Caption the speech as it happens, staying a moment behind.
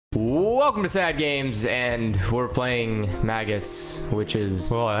Welcome to SaD Games, and we're playing Magus, which is...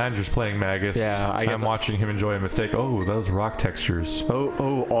 Well, Andrew's playing Magus. Yeah, I guess I'm watching him enjoy a mistake. Oh, those rock textures.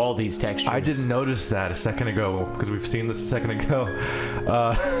 Oh, all these textures. I didn't notice that a second ago, because we've seen this a second ago.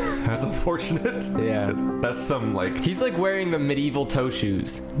 That's unfortunate. Yeah. That's some, like... He's like wearing the medieval toe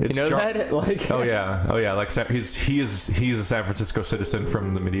shoes. You know that? Like... Oh, yeah, like, he's a San Francisco citizen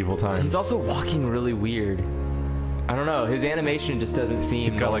from the medieval times. He's also walking really weird. I don't know, his animation just doesn't seem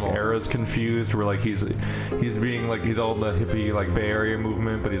He's got normal. like eras confused where like he's being like, he's all in the hippie like Bay Area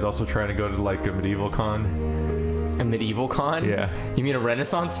movement, but he's also trying to go to like a medieval con. A medieval con? Yeah. You mean a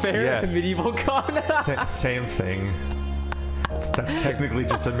Renaissance fair? Yes. A medieval con? Same thing. That's technically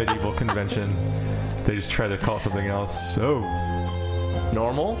just a medieval convention. They just try to call it something else. So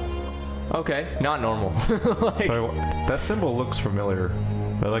normal? Okay, not normal. Like, so that symbol looks familiar.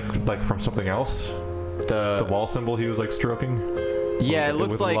 Like from something else. The wall symbol he was like stroking. Yeah, it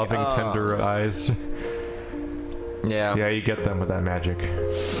looks with like loving, tender eyes. Yeah. Yeah, you get them with that magic.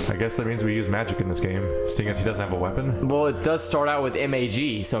 I guess that means we use magic in this game, seeing as he doesn't have a weapon. Well, it does start out with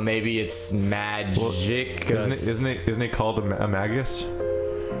MAG, so maybe it's magic. Well, isn't it called a Magus?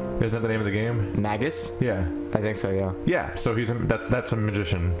 Isn't that the name of the game? Magus? Yeah. I think so, yeah. Yeah, so that's a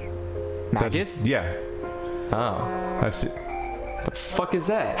magician. Magus? Yeah. Oh. I've seen. The fuck is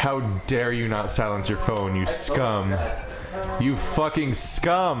that? How dare you not silence your phone, you scum. You fucking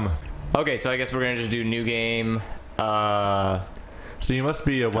scum. Okay, so I guess we're gonna just do new game. So you must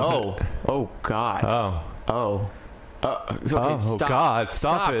be a Oh god. Oh. Okay, stop. God,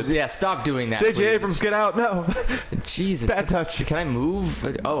 stop it. Yeah, stop doing that. J.J. please. Abrams, get out, no. Jesus. Bad touch. Can I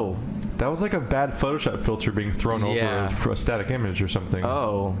move? Oh. That was like a bad Photoshop filter being thrown over for a static image or something.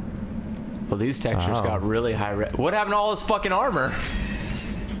 Oh. Well, these textures got really high. What happened to all his fucking armor?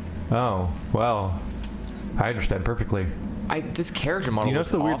 Oh, well, I understand perfectly. This character model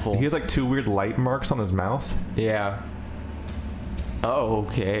looks awful. He has like two weird light marks on his mouth. Yeah. Oh,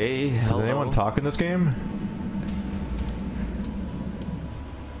 okay. Hello. Does anyone talk in this game?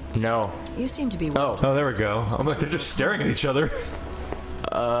 No. You seem to be. Oh, there we go. I'm like, they're just staring at each other.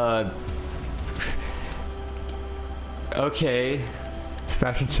 Okay.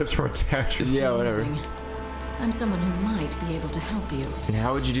 Fashion tips from a tantrum. Yeah, whatever. I'm someone who might be able to help you. And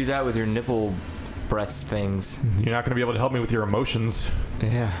how would you do that with your nipple breast things? You're not going to be able to help me with your emotions.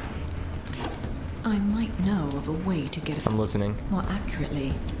 Yeah. I might know of a way to get. I'm listening. More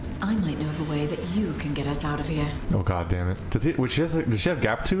accurately, I might know of a way that you can get us out of here. Oh god damn it! Does she have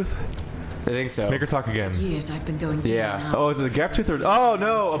gap tooth? I think so. Make her talk again. For years I've been going. Yeah. Oh, is it a gap tooth or? Oh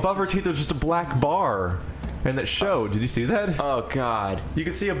no! Above her teeth, there's just a black bar. And that showed. Did you see that? Oh god. You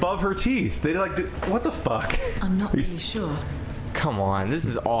can see above her teeth. They like. What the fuck? I'm not really sure. Come on, this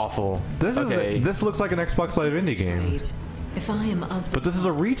is awful. This looks like an Xbox Live indie game. If I am of. But this is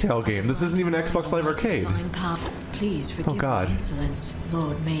a retail game. This isn't even Xbox Live Arcade. Please forgive God. my insolence,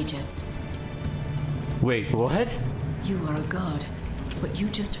 Lord Magus. Wait. What? You are a god. What you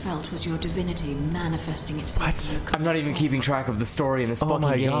just felt was your divinity manifesting itself. What? I'm not even keeping track of the story in this fucking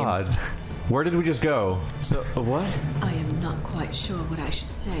game. Oh my god. Where did we just go? So, what? I am not quite sure what I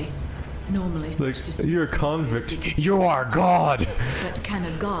should say. Normally, such Like, you're a convict. You are God! But can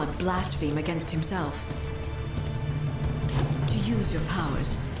a god blaspheme against himself? To use your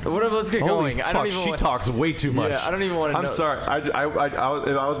powers. Whatever, let's get Holy going. fuck, I don't even she talks way too much. Yeah, I don't even want to know. I'm sorry. I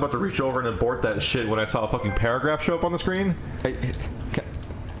was about to reach over and abort that shit when I saw a fucking paragraph show up on the screen.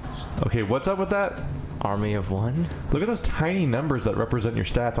 Okay, what's up with that? Army of one? Look at those tiny numbers that represent your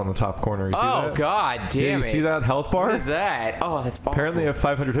stats on the top corner. You see that? Oh god damn it. You see that health bar? What is that? Oh, that's awful. Apparently you have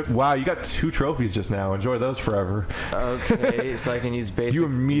 500 hit. Wow, you got 2 trophies just now. Enjoy those forever. Okay, so I can use basic. You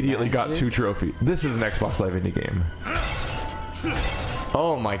immediately got magic? 2 trophies. This is an Xbox Live indie game.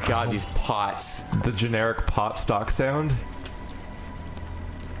 Oh my god, these pots. The generic pot stock sound.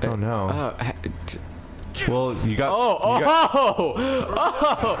 Oh no. Well, you got.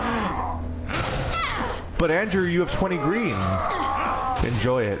 But Andrew, you have 20 green.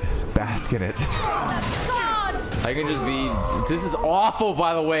 Enjoy it. Bask in it. I can just be. This is awful,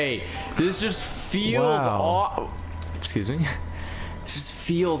 by the way. This just feels awful. Excuse me. This just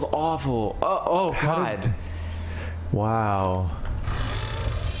feels awful. Oh god. Wow.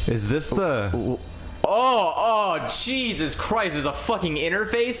 Is this the? Oh, Jesus Christ! There's a fucking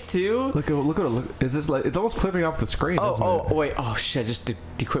interface too. Look. Is this like? It's almost clipping off the screen. Isn't it? Wait. Oh shit! I just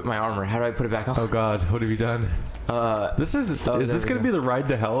equip my armor. How do I put it back on? Oh god, what have you done? Is this gonna be the ride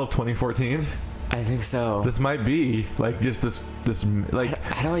to hell of 2014? I think so. This might be like just this like.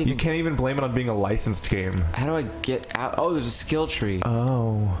 How do I even? You can't even blame it on being a licensed game. How do I get out? Oh, there's a skill tree.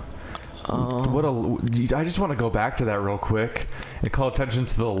 Oh. I just want to go back to that real quick and call attention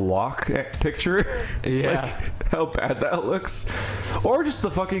to the lock picture. Yeah. Like, how bad that looks. Or just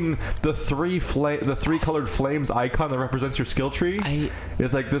the fucking the three colored flames icon that represents your skill tree.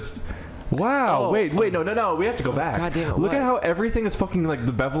 It's like this. Wow. Wait, no. We have to go back. God damn it, Look at how everything is fucking like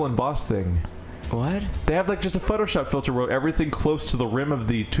the bevel and boss thing. What? They have like just a Photoshop filter where everything close to the rim of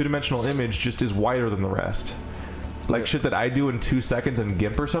the two-dimensional image just is wider than the rest. Like shit that I do in 2 seconds in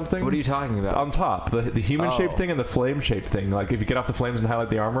GIMP or something. What are you talking about? On top, the human shaped thing and the flame shaped thing. Like if you get off the flames and highlight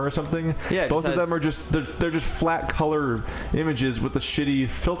the armor or something. Yeah, both of them are just they're just flat color images with a shitty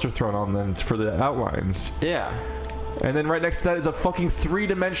filter thrown on them for the outlines. Yeah. And then right next to that is a fucking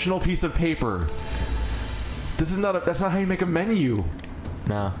 3-dimensional piece of paper. This is not that's not how you make a menu.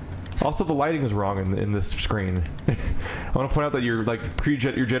 No. Also, the lighting is wrong in this screen. I want to point out that your like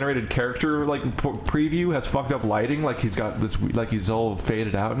your generated character like preview has fucked up lighting. Like he's got this like he's all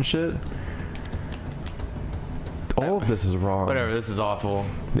faded out and shit. All of this is wrong. Whatever. This is awful.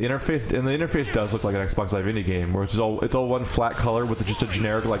 The interface does look like an Xbox Live Indie game, where it's all one flat color with just a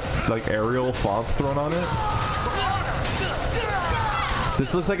generic like Arial font thrown on it.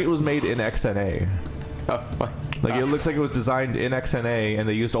 This looks like it was made in XNA. Oh my God. Like it looks like it was designed in XNA and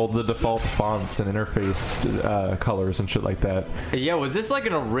they used all the default fonts and interface colors and shit like that. Yeah, was this like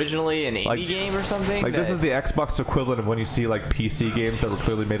originally an indie game or something? Like this is the Xbox equivalent of when you see like PC games that were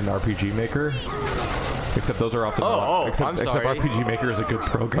clearly made in RPG Maker. Except those are often not. Except RPG Maker is a good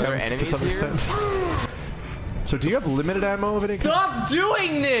program to some extent. So do you have limited ammo of any kind? Stop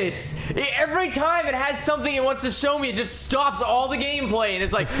doing this! Every time it has something it wants to show me, it just stops all the gameplay and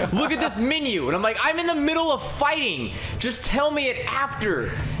it's like, look at this menu. And I'm like, I'm in the middle of fighting. Just tell me it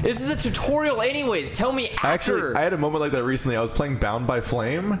after. This is a tutorial anyways. Tell me after. Actually, I had a moment like that recently. I was playing Bound by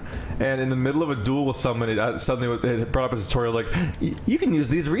Flame, and in the middle of a duel with someone, it brought up a tutorial like, you can use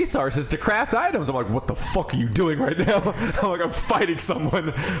these resources to craft items. I'm like, what the fuck are you doing right now? I'm like, I'm fighting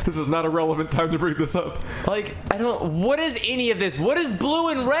someone. This is not a relevant time to bring this up. Like, I don't. What is any of this? What is blue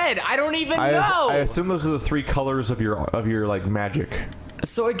and red? I don't even know. I assume those are the 3 colors of your like magic.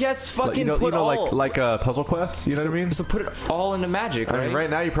 So I guess fucking like a Puzzle Quest. You know what I mean? So put it all into magic, right? I mean,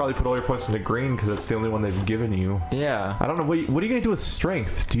 right now you probably put all your points into green because that's the only one they've given you. Yeah. I don't know. What are you gonna do with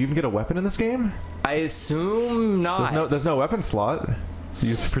strength? Do you even get a weapon in this game? I assume not. There's no weapon slot.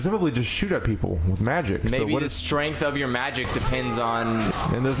 You presumably just shoot at people with magic. Maybe so the strength of your magic depends on...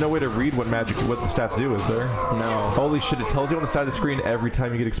 And there's no way to read what the stats do, is there? No. Holy shit, it tells you on the side of the screen every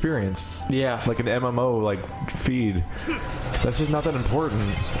time you get experience. Yeah. Like an MMO, like, feed. That's just not that important.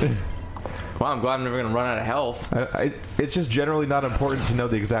 Well, I'm glad I'm never going to run out of health. It's just generally not important to know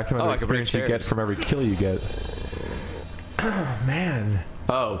the exact amount of experience you get from every kill you get. Oh, man.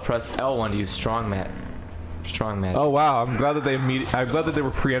 Oh, press L1 to use strong magic. Oh wow! I'm glad that they were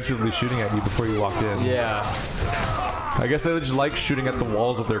preemptively shooting at you before you walked in. Yeah. I guess they just like shooting at the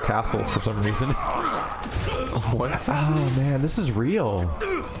walls of their castle for some reason. What? Oh man, this is real.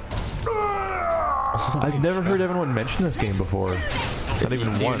 I've never heard anyone mention this game before. Not even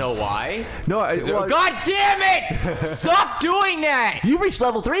once. Do you know why? No, God damn it! Stop doing that! You reached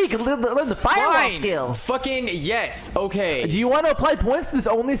level 3, you can learn the firewall skill. Fucking yes, okay. Do you want to apply points to this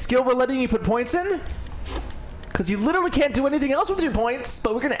only skill we're letting you put points in? Because you literally can't do anything else with your points,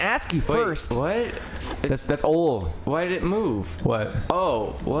 but we're gonna ask you first. What? That's old. Why did it move? What?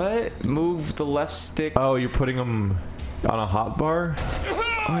 Oh, what? Move the left stick. Oh, you're putting them on a hotbar?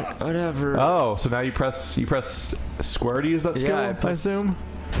 Whatever. Oh, so now you press square to use that skill, Yeah, I assume?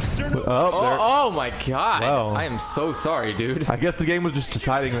 Oh my god. Wow. I am so sorry, dude. I guess the game was just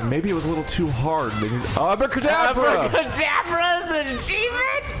deciding that maybe it was a little too hard. Abracadabra! Abracadabra's an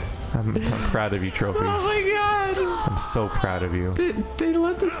achievement? I'm proud of you, Trophy. Oh my god. I'm so proud of you. They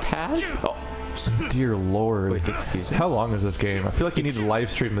let this pass? Oh. Dear Lord. Wait, excuse me. How long is this game? I feel like you need to live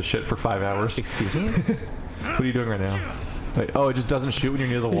stream the shit for 5 hours. Excuse me? What are you doing right now? Wait, oh, it just doesn't shoot when you're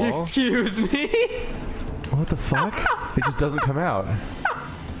near the wall? Excuse me? What the fuck? It just doesn't come out.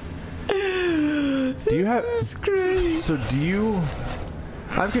 Do you have... This is great. So do you...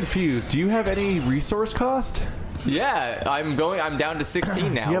 I'm confused. Do you have any resource cost? Yeah, I'm down to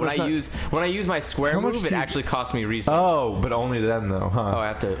 16 now. Yeah, when I use my square move, it actually costs me resources. Oh, but only then though, huh? Oh, I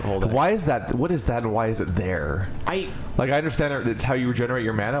have to hold it. Why is that? What is that and why is it there? I understand it's how you regenerate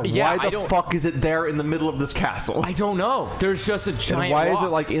your mana. Yeah, why the fuck is it there in the middle of this castle? I don't know. There's just a giant And why rock. is it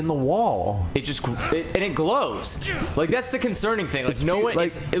like in the wall? It just it glows. Like that's the concerning thing.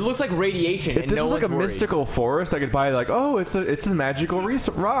 Like it looks like radiation. If and this no was like one's a worried. mystical forest, I could buy like, oh, it's a magical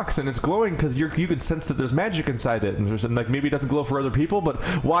rocks and it's glowing because you can sense that there's magic inside inside it, and like maybe it doesn't glow for other people, but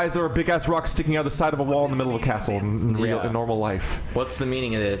why is there a big ass rock sticking out the side of a wall in the middle of a castle in normal life? What's the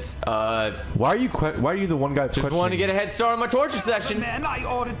meaning of this? Why are you the one guy that's just wanted to get a head start on my torture session. Man, I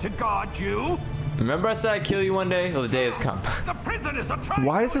ordered to guard you. Remember I said I'd kill you one day? Well, the day has come. The prison is a trap.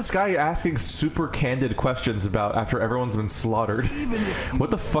 Why is this guy asking super candid questions about after everyone's been slaughtered?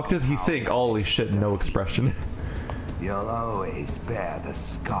 What the fuck does he think? Holy shit, no expression. You'll always bear the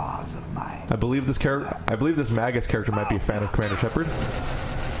scars of mine. I believe this Magus character might be a fan of Commander Shepard.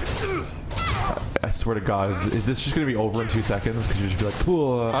 I swear to God, is this just gonna be over in 2 seconds? Because you just be like,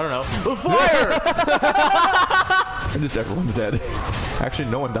 I don't know. Fire! And just everyone's dead. Actually,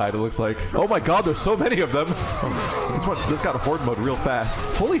 no one died. It looks like. Oh my God, there's so many of them. This got horde mode real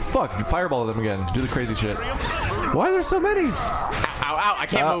fast. Holy fuck! Fireball them again. Do the crazy shit. Why are there so many? Ow! Ow! I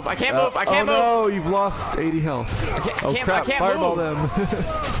can't move! I can't move! I can't move! Oh no! You've lost 80 health. I can't Fireball move.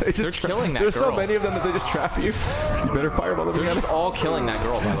 them. They're killing that There's girl. so many of them that they just trap you. You better fireball them again. They're all killing that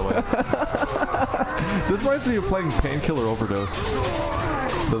girl, by the way. This reminds me of playing Painkiller Overdose.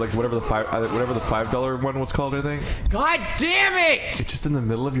 Like whatever the $5 one was called, I think. God damn it! It's just in the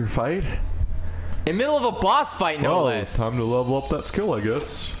middle of your fight. In the middle of a boss fight, no less. It's time to level up that skill, I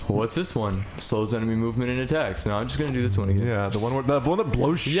guess. What's this one? Slows enemy movement and attacks. No, I'm just gonna do this one again. Yeah, the one that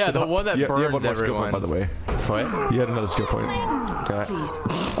blows shit. Yeah, the one that you burns have one more skill everyone. point, by the way. What? You had another skill point. Please.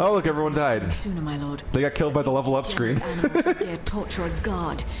 Oh, look, everyone died. Sooner, my lord. They got killed by the level up screen. Animals who dare torture a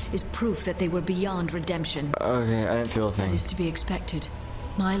god is proof that they were beyond redemption. Okay, I didn't feel a That thing. is to be expected.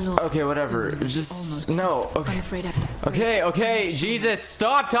 My lord. Okay, whatever. soon, Just almost no. I'm Okay. afraid Okay, Jesus,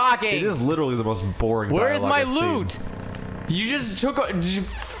 stop talking. It is literally the most boring. Where is dialogue my I've seen. loot? You just took a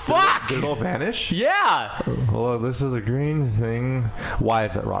fuck. Did it all vanish? Yeah. Hello, this is a green thing. Why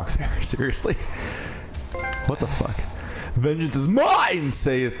is that rock there? Seriously? What the fuck? Vengeance is mine,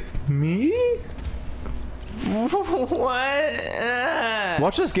 saith me? What?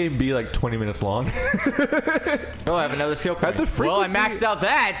 Watch this game be like 20 minutes long. Oh, I have another skill point. At the Well, I frequency- maxed out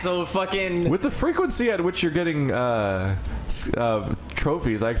that, so fucking. With the frequency at which you're getting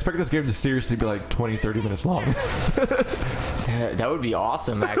trophies, I expect this game to seriously be like 20-30 minutes long. That would be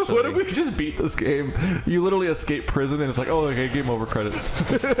awesome, actually. What if we just beat this game? You literally escape prison and it's like, oh, okay, game over, credits.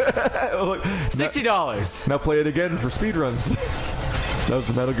 Look, $60. now play it again for speedruns. That was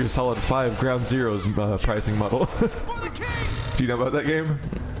the Metal Gear Solid 5 Ground Zeroes pricing model. Do you know about that game?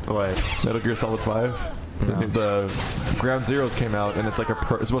 What? Metal Gear Solid 5? No. The Ground Zeroes came out, and it's like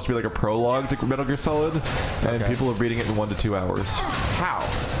it's supposed to be like a prologue to Metal Gear Solid, and people are beating it in 1 to 2 hours. How?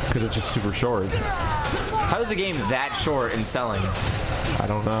 Because it's just super short. How is a game that short in selling? I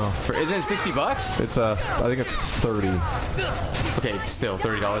don't know. Isn't it $60? It's I think it's 30. Okay, still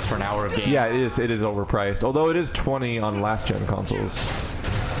 $30 for an hour of game. Yeah, it is overpriced. Although it is 20 on last gen consoles.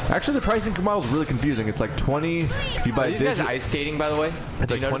 Actually, the pricing model is really confusing. It's like 20 if you buy Are it these guys digitally. ice skating, by the way?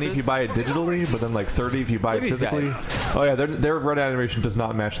 It's like 20 if you buy it digitally, but then like 30 if you buy it Look at these physically. guys. Oh yeah, their run animation does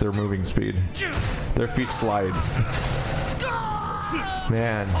not match their moving speed. Their feet slide.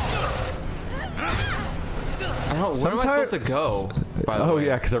 Man. I don't. Where am I supposed to go? By the way?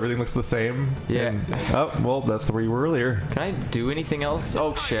 Yeah, because everything looks the same. Yeah. And, oh, well, that's where you were earlier. Can I do anything else?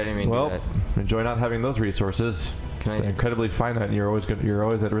 Oh shit! I didn't mean to do Well, that. enjoy not having those resources. Can I- They're incredibly finite, and you're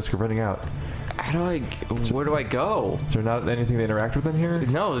always at risk of running out. How do I? Where do I go? Is there not anything to interact with in here?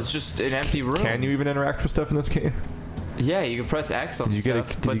 No, it's just an empty room. Can you even interact with stuff in this game? Yeah, you can press X on Did you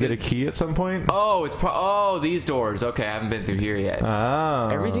stuff. get a key at some point? Oh, it's these doors. Okay, I haven't been through here yet. Oh.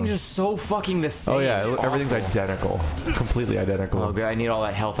 Everything's just so fucking the same. Oh yeah, It's everything's awful. identical, completely identical. Oh god, I need all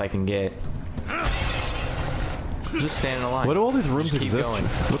that health I can get. Just stand in a line. What do all these rooms Just keep exist? going.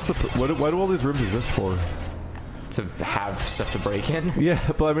 Why do all these rooms exist for? To have stuff to break in. Yeah,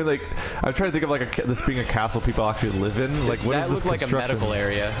 but I mean, like, I'm trying to think of like this being a castle people actually live in. Like, what that is this looked like a construction? medical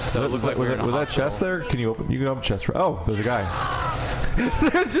area, so it looks like was we're in a that hospital. chest there? Can you open? You can open chest. Oh, there's a guy.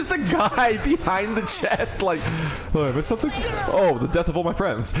 There's just a guy behind the chest. Like, oh, I missed something. Oh, the death of all my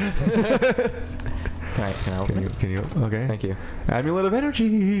friends. Can I open it? Can you? Okay. Thank you. Amulet of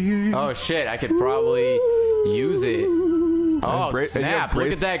energy. Oh shit, I could probably use it. Oh And you have snap!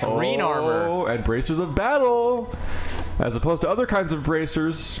 Look at that green armor. Oh, and bracers of battle, as opposed to other kinds of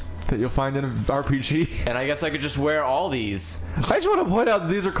bracers that you'll find in an RPG. And I guess I could just wear all these. I just want to point out that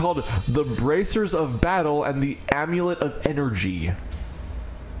these are called the bracers of battle and the amulet of energy.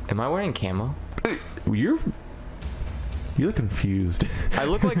 Am I wearing camo? You look confused. I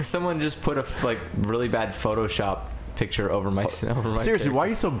look like someone just put a really bad Photoshop picture over my Seriously, character. why are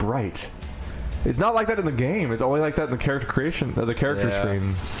you so bright? It's not like that in the game. It's only like that in the character creation, the character Yeah.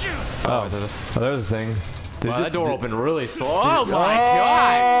 screen. Oh, there's the thing. Wow, that door opened really slow. Oh my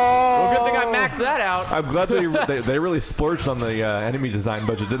god! Well, good thing I max that out. I'm glad they really splurged on the enemy design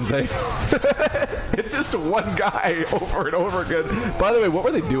budget, didn't they? It's just one guy over and over again. By the way, what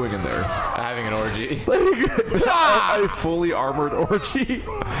were they doing in there? Having an orgy. A fully armored orgy.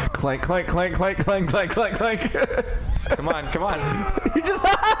 Clank, clank, clank, clank, clank, clank, clank, clank. Come on, come on. you just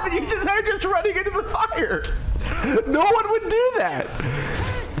are just running into the fire. No one would do that.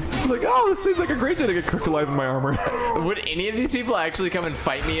 Like, oh, this seems like a great day to get cooked alive in my armor. Would any of these people actually come and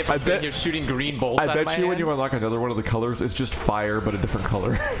fight me if I'm sitting here shooting green bolts out of my I bet you hand? when you unlock another one of the colors, it's just fire, but a different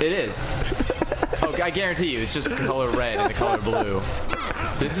color. It is. Oh, I guarantee you, it's just the color red and the color blue.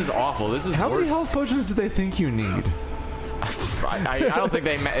 This is awful. This is How worse. many health potions do they think you need? I don't think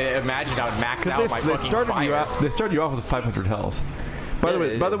they imagined I would max out my fucking fire. They started you off with 500 health. By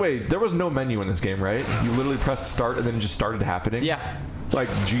the way, there was no menu in this game, right? You literally pressed start and then it just started happening. Yeah. Like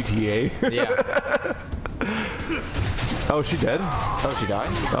GTA. Yeah. Oh, she dead? Oh, she died?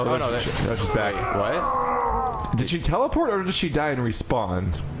 Oh, no, she's back. Wait, what? Did she teleport or did she die and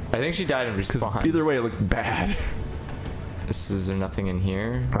respawn? I think she died and respawned. Either way, it looked bad. Is there nothing in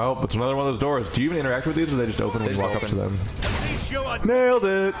here? Oh, it's another one of those doors. Do you even interact with these, or they just open when you walk up to them? Nailed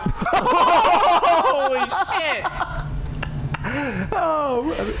it! Holy shit! Oh,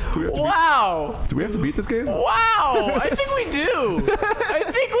 do we have to beat this game? Wow! I think we do. I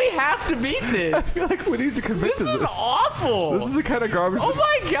think we have to beat I this. feel like we need to commit to this. This is awful. This is the kind of garbage. Oh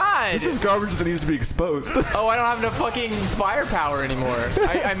my god! This is garbage that needs to be exposed. Oh, I don't have enough fucking firepower anymore.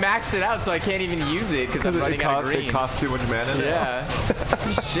 I maxed it out, so I can't even use it because I'm running out of green. It costs too much mana. Yeah.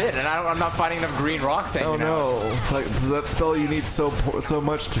 Shit, and I'm not finding enough green rocks hanging out. Oh no! Like that spell you need so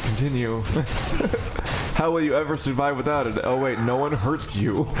much to continue. How will you ever survive without it? Oh wait, no one hurts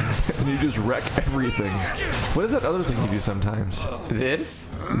you, and you just wreck everything. What is that other thing you do sometimes?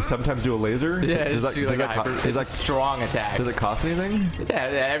 This? You sometimes do a laser? Yeah, it's a strong attack. Does it cost anything? Yeah,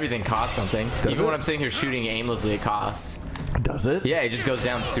 everything costs something. Does Even it? when I'm sitting here shooting aimlessly, it costs. Does it? Yeah, it just goes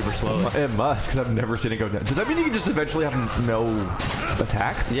down super slowly. It must, because I've never seen it go down. Does that mean you can just eventually have no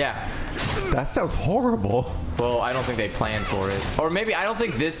attacks? Yeah. That sounds horrible. Well, I don't think they planned for it. Or maybe I don't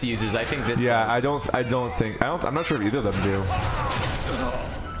think this uses. I think this. Yeah, does. I'm not sure if either of them do.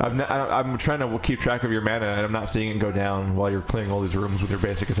 I'm trying to keep track of your mana, and I'm not seeing it go down while you're clearing all these rooms with your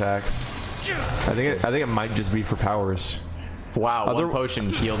basic attacks. I think it might just be for powers. Wow, one potion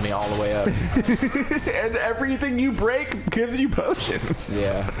healed me all the way up. And everything you break gives you potions.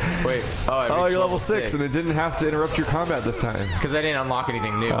 Yeah. Wait. Oh, you're level 6, and it didn't have to interrupt your combat this time. Because I didn't unlock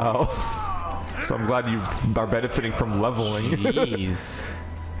anything new. Oh. So I'm glad you are benefiting from leveling. Jeez.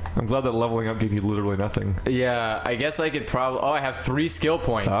 I'm glad that leveling up gave you literally nothing. Yeah, I guess I could probably... Oh, I have 3 skill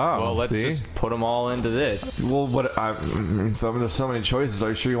points. Oh, well, let's just put them all into this. Well, there's so many choices. Are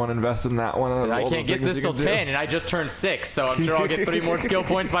you sure you want to invest in that one? I can't get this till 10, and I just turned 6, so I'm sure I'll get 3 more skill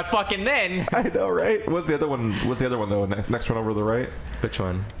points by fucking then. I know, right? What's the other one? What's the other one, though? Next one over to the right? Which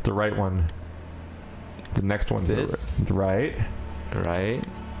one? The right one. The next one's this? The right. Right?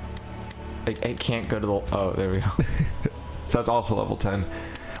 I can't go to the... Oh, there we go. So that's also level 10.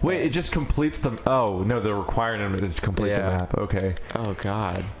 Wait, it just completes the... Oh, no, the requirement is to complete the map. Okay. Oh,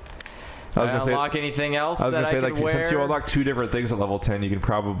 God. I was gonna say, unlock anything else I was that gonna say, I like, could wear? since you unlock 2 different things at level 10, you can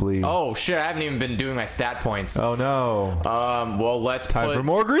probably... Oh, shit, I haven't even been doing my stat points. Oh, no. Well, let's Time for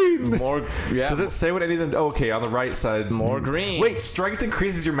more green! More... Yeah. Does it say what any of them... Oh, okay, on the right side. More green. Wait, strength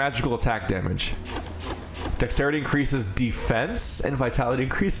increases your magical attack damage. Dexterity increases defense, and vitality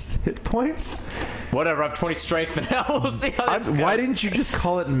increases hit points. Whatever, I have 20 strength now. We'll see how this goes. Why didn't you just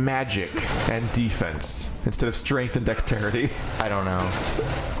call it magic and defense instead of strength and dexterity? I don't know.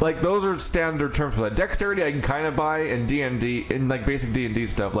 Like, those are standard terms for that. Dexterity I can kind of buy in D&D, in like basic D&D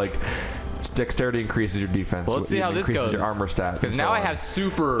stuff, like dexterity increases your defense. Well, let's see how this goes. Your armor stat. Because now I have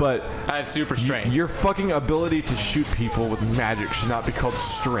super... But I have super strength. Your fucking ability to shoot people with magic should not be called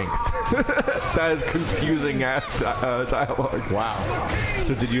strength. That is confusing ass dialogue. Wow.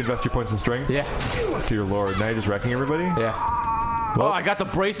 So did you invest your points in strength? Yeah. Dear Lord, now you're just wrecking everybody? Yeah. Well, I got the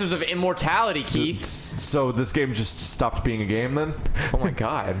Bracers of Immortality, Keith. So this game just stopped being a game then? Oh my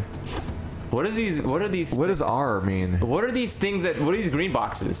god. What are these? What does R mean? What are these things that... What are these green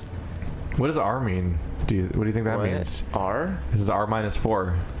boxes? What does R mean? What do you think that means? R? This is R minus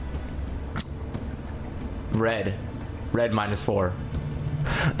 4. Red. Red minus 4.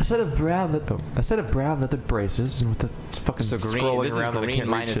 A set of brown leather braces and with the fucking so green, scrolling this around is green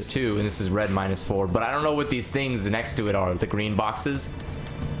minus 2 and this is red minus 4. But I don't know what these things next to it are. The green boxes.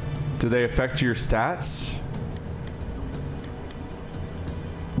 Do they affect your stats?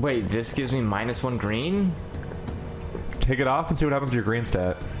 Wait, this gives me minus 1 green? Take it off and see what happens to your green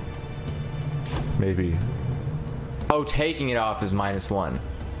stat. Maybe. Oh, taking it off is minus 1.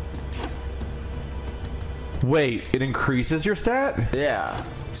 Wait, it increases your stat? Yeah.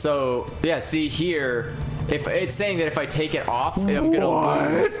 So, yeah, see here, if it's saying that if I take it off, I'm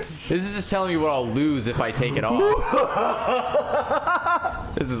gonna lose. This is just telling me what I'll lose if I take it off.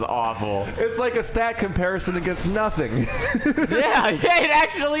 This is awful. It's like a stat comparison against nothing. Yeah, it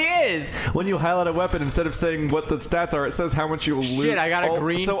actually is. When you highlight a weapon, instead of saying what the stats are, it says how much you will lose. Shit, I got a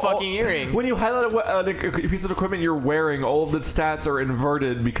green fucking earring. When you highlight a piece of equipment you're wearing, all of the stats are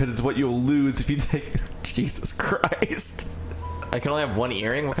inverted because it's what you'll lose if you take... Jesus Christ. I can only have one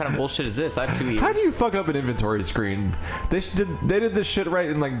earring? What kind of bullshit is this? I have 2 ears. How do you fuck up an inventory screen? They did this shit right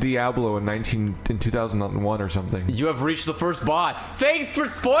in like Diablo in 2001 or something. You have reached the first boss. Thanks for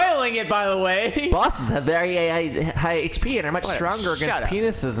spoiling it, by the way. Bosses have very high HP and are much Whatever. stronger against Shut up.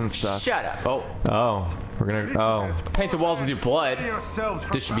 penises and stuff. Shut up. Oh, Oh, we're gonna. Oh, paint the walls with your blood.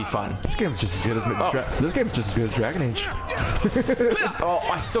 This should be fun. this game's just as good as this game's just as good as Dragon Age. Oh,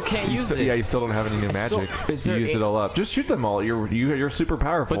 I still can't use this. Yeah, you still don't have any new still- magic. is You there used it all up. Just shoot them all. You're super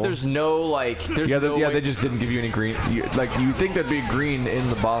powerful. But there's no, like, there's yeah, no yeah. way- They just didn't give you any green. Like you think there'd be green in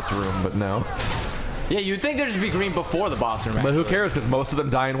the boss room, but no. Yeah, you'd think there'd just be green before the boss room. But who actually. cares? Because most of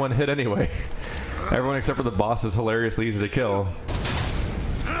them die in one hit anyway. Everyone except for the boss is hilariously easy to kill.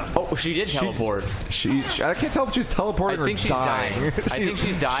 Oh, she did teleport. I can't tell if she's teleporting I think or she's dying. dying. I think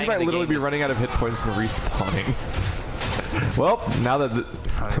she's dying She and might the literally game be just- running out of hit points and respawning. Well, now that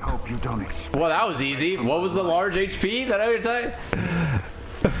I hope you don't expect. Well, that was easy. What was the large HP that I would say?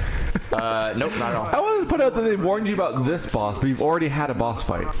 Nope, not at all. I wanted to put out that they warned you about this boss, but you've already had a boss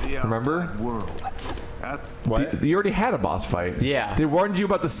fight. Remember? World. That's What? You already had a boss fight. Yeah. They warned you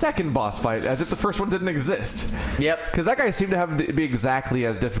about the second boss fight as if the first one didn't exist. Yep. Because that guy seemed to have be exactly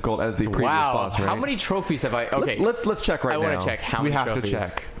as difficult as the previous Wow. boss, right? How many trophies have I? Okay. Let's check right now. I want to check how we many have trophies. to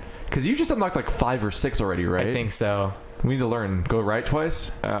check. Because you just unlocked like 5 or 6 already, right? I think so. We need to learn. Go right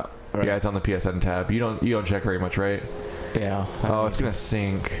twice. Right. Yeah, it's on the PSN tab. You don't check very much, right? Yeah. Oh, it's gonna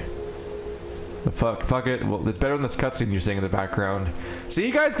sync. The fuck it. Well, it's better than this cutscene you're seeing in the background. See,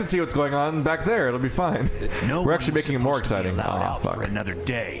 you guys can see what's going on back there. It'll be fine. No We're actually one's making it more supposed to be exciting. allowed Oh, out fuck. for another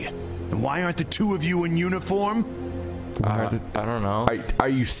day. And why aren't the two of you in uniform? I don't know. Are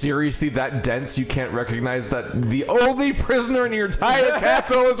you seriously that dense you can't recognize that the only prisoner in your entire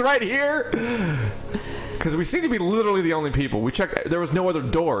castle is right here? Because we seem to be literally the only people. We checked. There was no other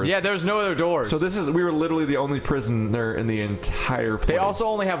doors. Yeah, there's no other doors. So we were literally the only prisoner in the entire place. They also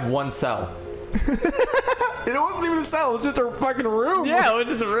only have one cell. It wasn't even a cell. It was just a fucking room. Yeah, it was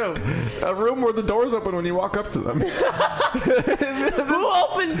just a room. A room where the doors open when you walk up to them. Who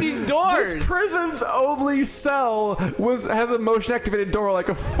opens these doors? This prison's only cell has a motion activated door like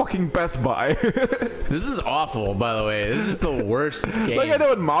a fucking Best Buy. This is awful, by the way. This is just the worst game. Like I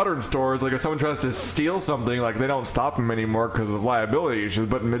know in modern stores, like if someone tries to steal something, like they don't stop them anymore because of liability issues.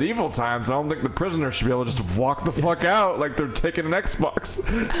 But in medieval times, I don't think the prisoner should be able to just walk the fuck out like they're taking an Xbox.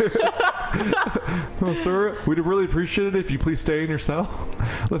 Well, sir, we'd really appreciate it if you please stay in your cell.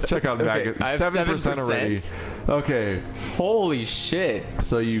 Let's check out Magus. I have 7% already. Okay, Holy shit.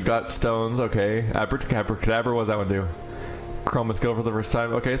 so you got stones. Okay, Abracadabra. What does that one do? Chroma skill for the first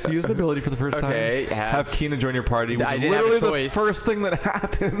time. Okay, so use an ability for the first Okay, time. have- Keena join your party, which I is didn't have a literally the choice. first thing that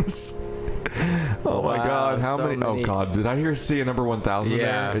happens. Oh my Wow, god, how so many? many. Oh god, did I see a number 1,000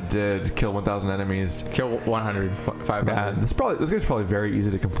 Yeah. there? It did. Kill 1,000 enemies. Kill 100, 500. Man, this game's probably very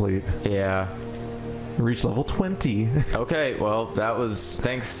easy to complete. Yeah. Reach level 20. Okay, well, that was...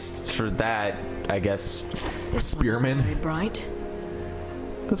 Thanks for that, I guess. This Spearman. one's very bright.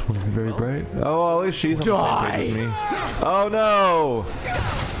 This one's very bright. Oh, at least she's on the same page as Die. me. Oh no!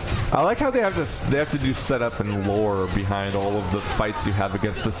 I like how they have to do setup and lore behind all of the fights you have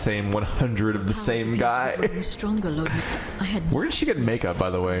against the same 100 of the Powers same appear to be guy. growing stronger, Lord. I had Where did she get makeup, by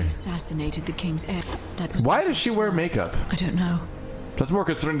the way? assassinated the king's heir. That was Why the does she first wear one. makeup? I don't know. That's more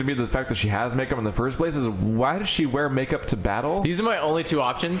concerning to me than the fact that she has makeup in the first place. Is why does she wear makeup to battle? These are my only two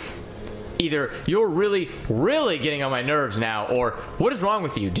options. Either you're really, really getting on my nerves now, or what is wrong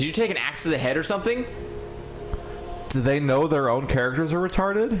with you? Did you take an axe to the head or something? Do they know their own characters are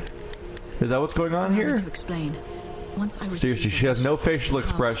retarded? Is that what's going on Allow me here? to explain. Once I Seriously, received she has no the facial power,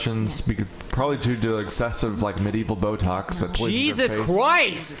 expressions, yes, probably due to excessive like medieval Botox that poisons her Jesus face.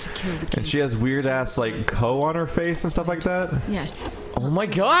 Christ! to kill the king. And she has weird ass like co on her face and stuff like that. Yes. Oh my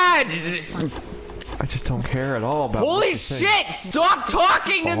god! I just don't care at all about. Holy shit! Stop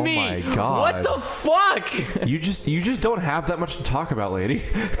talking to me! Oh my God. What the fuck? You just don't have that much to talk about, lady.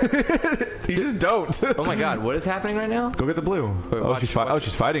 You just don't. Oh my God, what is happening right now? Go get the blue. Wait, oh, watch- she's watch-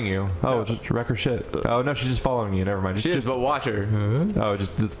 she's fighting you. Oh, just wreck her shit. Oh no, she's just following you. Never mind. She is, but watch her.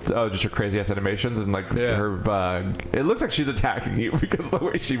 Just her crazy ass animations and like her. It looks like she's attacking you because of the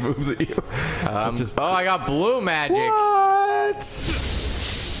way she moves at you. It's just. Oh, I got blue magic. What?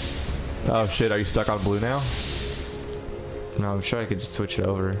 Oh shit! Are you stuck on blue now? No, I'm sure I could just switch it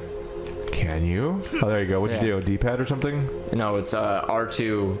over. Can you? Oh, there you go. What'd you do? A D-pad or something? No, it's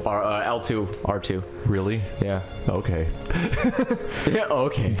R2, L2, R2. Really? Yeah. Okay. Yeah,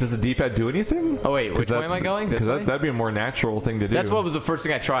 okay. Does the D-pad do anything? Oh wait, which way am I going? This way? That'd be a more natural thing to do. That's what was the first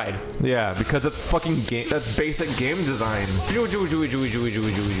thing I tried. Yeah, because that's fucking game. That's basic game design.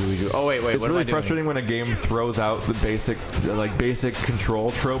 Oh wait, It's what really am I frustrating when a game throws out the basic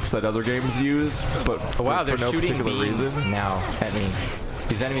control tropes that other games use, but Wow, they're for no shooting particular beams reason. now at me.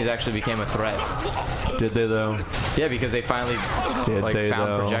 These enemies actually became a threat. Did they though? Yeah, because they finally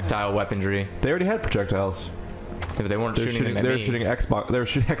found projectile weaponry. They already had projectiles. Yeah, but they weren't shooting them at They were me. shooting Xbox. They were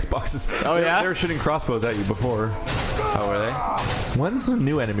shooting Xboxes. Oh, yeah? They were shooting crossbows at you before. Oh, were they? When's the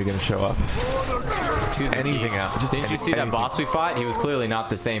new enemy gonna show up? Anything else? Just Didn't you see that boss we fought? He was clearly not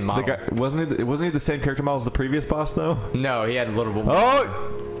the same model. The guy, wasn't he the same character model as the previous boss though? No, he had a little bit more.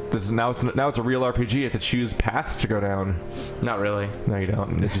 Oh! This is now it's a real RPG. You have to choose paths to go down. Not really. No, you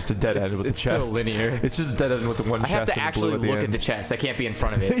don't. It's just a dead end with the It's chest. still linear. It's just a dead end with the one I chest. have to and actually blue look at at the chest. I can't be in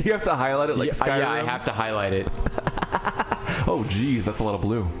front of it. You have to highlight it like Skyrim. Yeah, I have to highlight it. Oh, geez, that's a lot of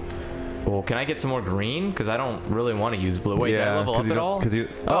blue. Well, can I get some more green? Because I don't really want to use blue. Wait, did I level up at all? Because you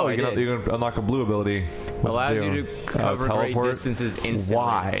I can did. you can unlock a blue ability. What's it Allows do? you to cover great teleport? distances instantly.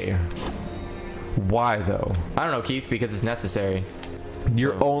 Why? Why though? I don't know, Keith, because it's necessary.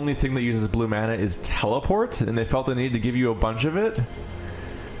 Your only thing that uses blue mana is teleport, and they felt the need to give you a bunch of it.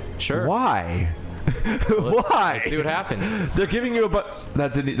 Sure. Why? Why? Let's see what happens. They're giving you a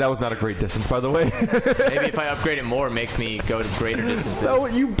that was not a great distance, by the way. Maybe if I upgrade it more, it makes me go to greater distances. No,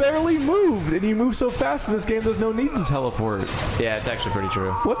 you barely moved, and you move so fast in this game. There's no need to teleport. Yeah, it's actually pretty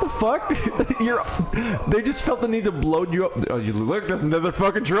true. What the fuck? They just felt the need to load you up. Oh, you look, there's another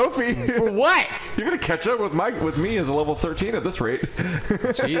fucking trophy. For what? You're gonna catch up with me as a level 13 at this rate.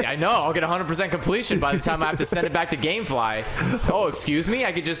 Gee, I know. I'll get 100% completion by the time I have to send it back to GameFly. Oh, excuse me?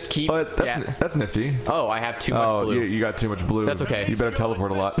 I could just keep... But that's nifty. Oh, I have too much blue. You got too much blue. That's okay. You better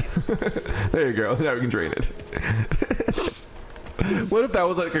teleport a lot. There you go. Now we can drain it. What if that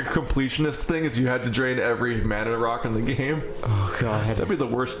was like a completionist thing, is you had to drain every mana rock in the game? Oh, God. That'd be the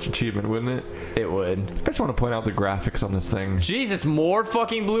worst achievement, wouldn't it? It would. I just want to point out the graphics on this thing. Jesus, more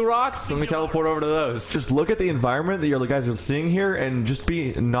fucking blue rocks? Let me teleport over to those. Just look at the environment that you guys are seeing here and just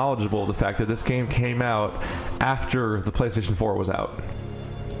be knowledgeable of the fact that this game came out after the PlayStation 4 was out.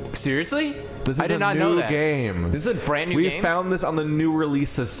 Seriously? This is I did not know that. Game. This is a brand new We game? found this on the new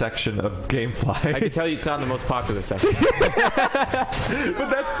releases section of GameFly. I can tell you it's not the most popular section. But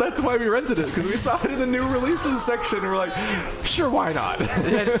that's why we rented it, because we saw it in the new releases section and we're like, sure, why not?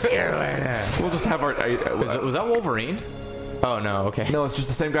 We'll just have our... Was that Wolverine? Oh, no, okay. No, it's just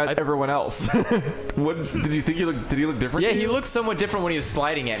the same guy as everyone else. What did you think did he look different? Yeah, to he you? looked somewhat different when he was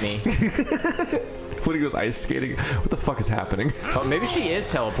sliding at me. When he goes ice skating. What the fuck is happening? Oh, maybe she is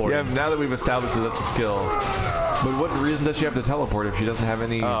teleporting. Yeah, now that we've established that that's a skill. But what reason does she have to teleport if she doesn't have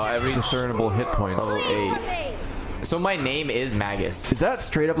any discernible hit points? Level 8. So my name is Magus. Is that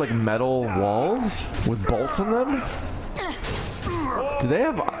straight up like metal walls with bolts in them? Do they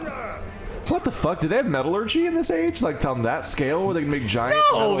have... What the fuck? Do they have metallurgy in this age? Like on that scale where they can make giant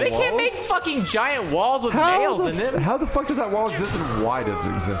No, they walls? can't make fucking giant walls with nails in them. How the fuck does that wall exist, and why does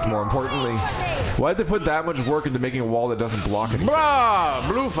it exist, more importantly? Why did they put that much work into making a wall that doesn't block anything? Bruh,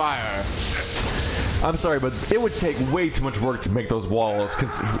 blue fire. I'm sorry, but it would take way too much work to make those walls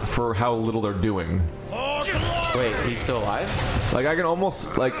for how little they're doing. Wait, he's still alive? Like, I can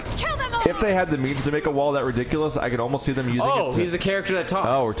almost, like, if they had the means to make a wall that ridiculous, I could almost see them using it. Oh, he's a character that talks.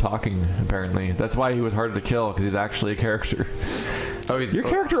 Oh, we're talking, apparently. That's why he was harder to kill, because he's actually a character. Oh, Your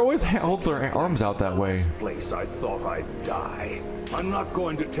character always holds their arms out that way. Place, I thought I'd die. I'm not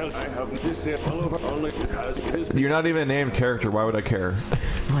going to tell. I haven't this here only has his. You're not even a named character. Why would I care?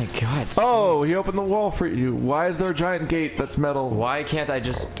 Oh my God. Oh, he opened the wall for you. Why is there a giant gate that's metal? Why can't I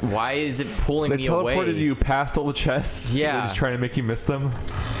just... Why is it pulling me away? They teleported you past all the chests. Yeah. They're just trying to make you miss them.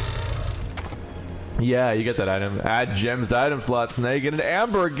 Yeah, you get that item. Add gems to item slots. Now you get an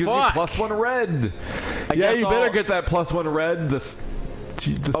amber. It gives you +1 red. Yeah, you better get that +1 red.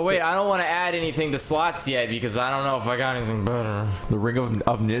 Oh wait, I don't want to add anything to slots yet because I don't know if I got anything better. The ring of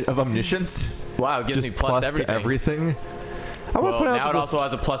omniscience. Wow, it gives Just me plus to everything. everything. I want to Well, point out now it also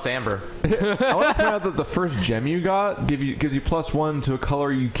has a plus amber. I want to point out that the first gem you got gives you +1 to a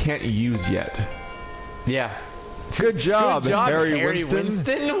color you can't use yet. Yeah. Good job, Good job, Harry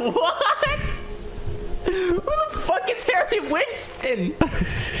Winston. What? Who the fuck is Harry Winston?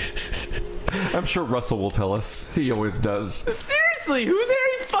 I'm sure Russell will tell us. He always does. Seriously, who's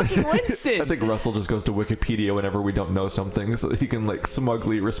Harry fucking Winston? I think Russell just goes to Wikipedia whenever we don't know something so that he can like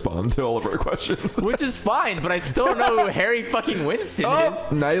smugly respond to all of our questions. Which is fine, but I still don't know who Harry fucking Winston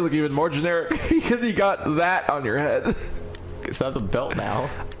is. Now you look even more generic because you got that on your head. So I have a belt now.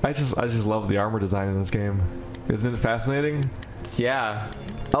 I just love the armor design in this game. Isn't it fascinating? Yeah.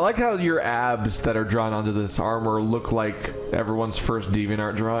 I like how your abs that are drawn onto this armor look like everyone's first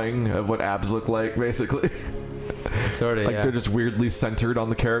DeviantArt drawing of what abs look like, basically. Sort of, Like yeah. they're just weirdly centered on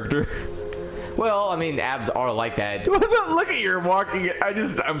the character. Well, I mean, abs are like that. Look at your walking.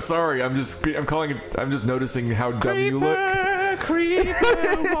 I'm sorry. I'm just noticing how dumb you look.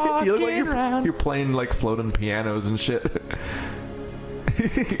 Creeper, walking You look like around. you're playing like floating pianos and shit.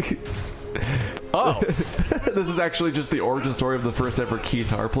 Oh. This is actually just the origin story of the first ever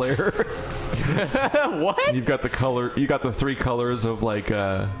guitar player. What? You've got the 3 colors of like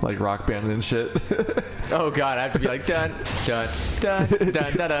Rock Band and shit. Oh god, I have to be like dun dun dun dun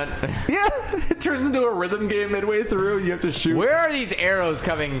dun dun. Yeah, it turns into a rhythm game midway through and you have to shoot. Where are these arrows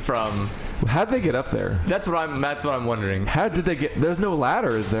coming from? How'd they get up there? That's what I'm wondering. How did they get? There's no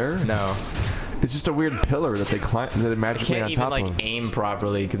ladder, is there? No. It's just a weird pillar that they climb, that they I magically can't on even top like of. aim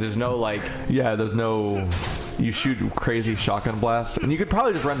properly because there's no like. Yeah, there's no. You shoot crazy shotgun blast, and you could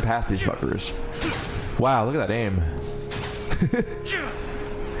probably just run past these fuckers. Wow, look at that aim.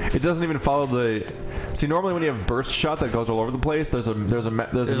 It doesn't even follow the. See, normally when you have burst shot that goes all over the place, there's a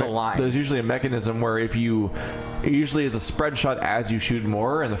line. There's usually a mechanism where it usually is a spread shot as you shoot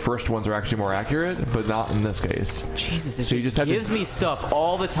more, and the first ones are actually more accurate, but not in this case. Jesus, it So you just just have gives me stuff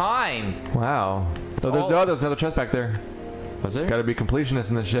all the time. Wow. So there's another chest back there. Was there? Gotta be completionist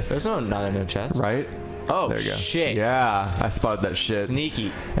in this shit. There's no chest. Right? Oh There you go. shit. Yeah, I spotted that shit.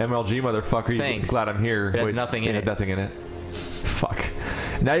 Sneaky. MLG motherfucker. Thanks. Glad I'm here. It has nothing in it. Nothing in it. Fuck.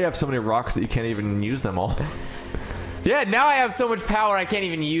 Now you have so many rocks that you can't even use them all. Yeah, now I have so much power I can't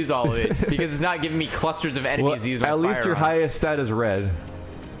even use all of it because it's not giving me clusters of enemies to use my at least fire your on. highest stat is red,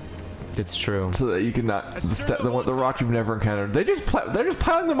 It's true. so that you can not the rock you've never encountered. They're just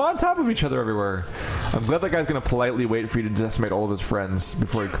piling them on top of each other everywhere. I'm glad that guy's gonna politely wait for you to decimate all of his friends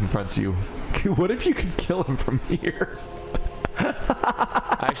before he confronts you. What if you could kill him from here?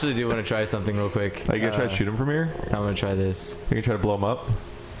 I actually do want to try something real quick. Are you gonna try to shoot him from here? I'm gonna try this. Are you gonna try to blow him up?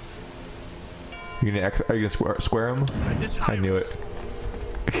 Are you gonna square him? I knew it.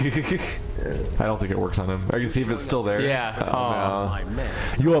 I don't think it works on him. I can see if it's still there. Yeah. My men.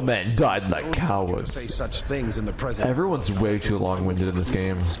 Your men died like Say cowards. such things in the present. Everyone's way too long-winded in this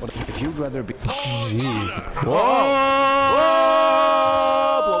game. If you'd rather be. Jeez. Whoa!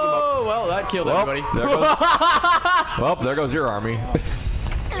 Oh, well, that killed everybody. There goes, well, there goes your army.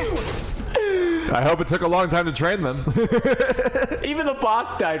 I hope it took a long time to train them. Even the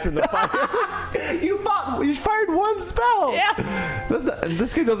boss died from the fire. You fired one spell. Yeah.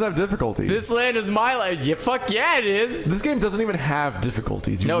 This game doesn't have difficulties. This land is my land. Yeah, fuck yeah, it is. This game doesn't even have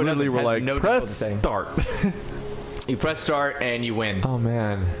difficulties. You No, it literally doesn't. were Has like, no press difficulty. start. You press start and you win. Oh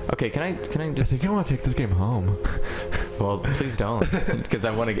man. Okay, can I I just? think I want to take this game home. Well, please don't, because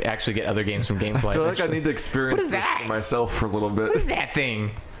I want to actually get other games from Gameplay. I feel like I eventually. need to experience What is this that? for myself for a little bit. What is that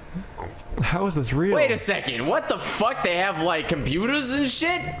thing? How is this real? Wait a second. What the fuck? They have like computers and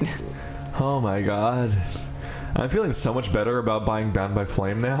shit? Oh my god. I'm feeling so much better about buying Bound by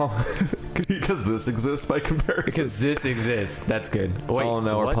Flame now. Because this exists by comparison. Because this exists. That's good. Wait, Oh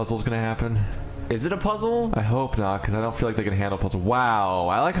no, what? our puzzle's gonna happen. Is it a puzzle? I hope not, because I don't feel like they can handle puzzle. Wow,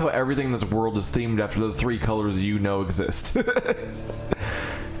 I like how everything in this world is themed after the 3 colors you know exist.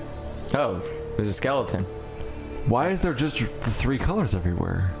 Oh, there's a skeleton. Why is there just the 3 colors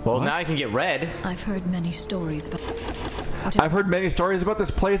everywhere? Well, What? now I can get red. I've heard many stories about. I've heard many stories about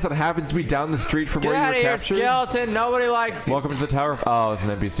this place that happens to be down the street from Get where out you of were here, captured. skeleton. Nobody likes you. Welcome to the tower. Oh, it's an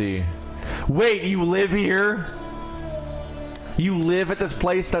NPC. Wait, you live here? You live at this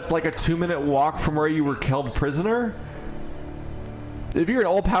place that's like a 2-minute walk from where you were held prisoner? If you're an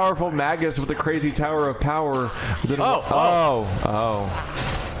all-powerful Magus with a crazy tower of power, then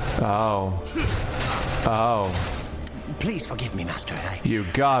Please forgive me, Master. I you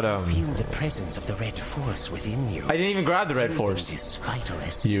got him. feel the presence of the Red Force within you. I didn't even grab the red force. This vital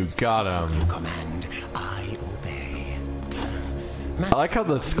essence. You got him. You command, I obey. I like how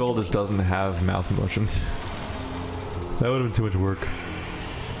the skull just doesn't have mouth motions. That would have been too much work.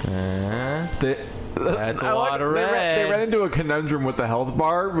 That's a lot of red. They ran into a conundrum with the health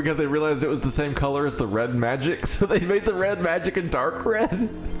bar because they realized it was the same color as the red magic, so they made the red magic a dark red.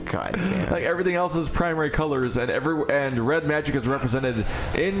 God damn. Like everything else is primary colors, and red magic is represented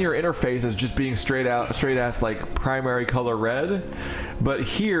in your interface as just being straight ass like primary color red. But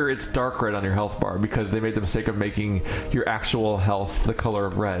here it's dark red on your health bar because they made the mistake of making your actual health the color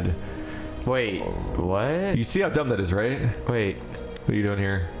of red. Wait, what? You see how dumb that is, right? Wait. What are you doing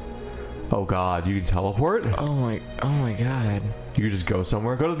here? Oh god, you can teleport? Oh my god. You can just go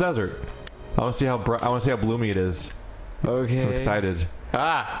somewhere. Go to the desert. I want to see how bloomy it is. Okay. I'm excited.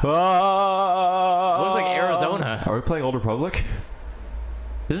 Ah. Ah! Looks like Arizona. Are we playing Old Republic?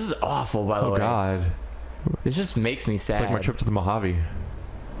 This is awful, by the way. Oh god. This just makes me sad. It's like my trip to the Mojave.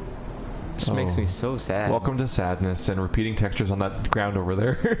 Just makes me so sad. Welcome to sadness and repeating textures on that ground over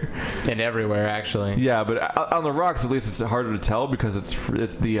there. And everywhere, actually. Yeah, but on the rocks, at least it's harder to tell because it's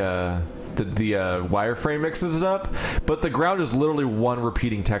the wireframe mixes it up. But the ground is literally one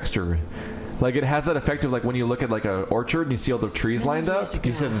repeating texture. Like it has that effect of like when you look at like an orchard and you see all the trees lined up.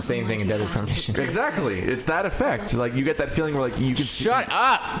 You said the same thing in Desert Premonition. Exactly, it's that effect. Like you get that feeling where like you can Shut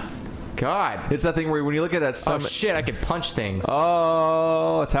up! God. It's that thing where when you look at that summit. Oh shit! I can punch things.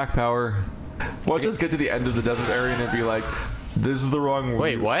 Oh, attack power. Well, just get to the end of the desert area and it'd be like, this is the wrong.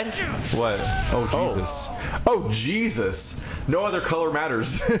 Wait, what? What? Oh Jesus! Oh Jesus! No other color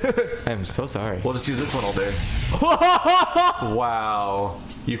matters. I'm so sorry. We'll just use this one all day. Wow!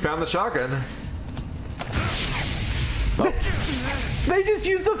 You found the shotgun. Oh. They just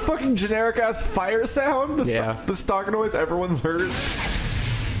used the fucking generic ass fire sound. The stock noise everyone's heard.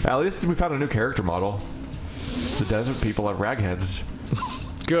 At least we found a new character model. The desert people have ragheads.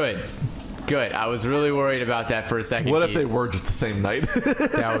 Good. Good. I was really worried about that for a second. What if they were just the same night?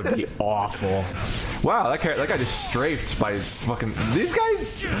 That would be awful. Wow, that guy just strafed by his fucking. These guys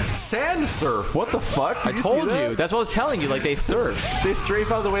sand surf. What the fuck? I told you. That's what I was telling you. Like they surf. They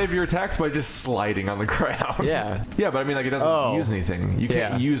strafe out of the way of your attacks by just sliding on the ground. Yeah. Yeah, but I mean, like it doesn't use anything. You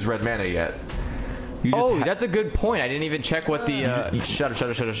can't use red mana yet. Oh, that's a good point. I didn't even check what the. Shut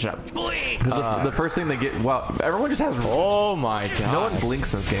up. The first thing they get. Wow, everyone just has. Oh my god. No one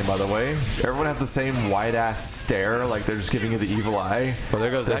blinks in this game, by the way. Everyone has the same wide ass stare, like they're just giving you the evil eye. Well,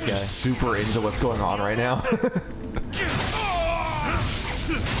 there goes that guy. Just super into what's going on right now.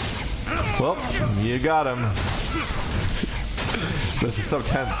 Well, you got him. This is so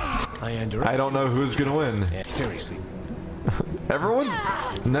tense. I don't know who's gonna win. Yeah, seriously.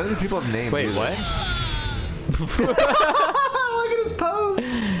 None of these people have names. Wait, either. what? Look at his pose.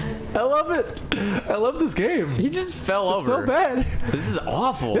 I love it. I love this game. He just fell over. So bad. This is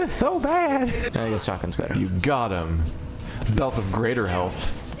awful. It's so bad. I guess shotgun's better. You got him. Belt of greater health.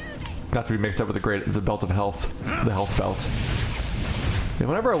 Not to be mixed up with the belt of health. The health belt. And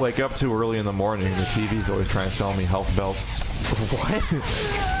whenever I wake up too early in the morning, the TV's always trying to sell me health belts. What?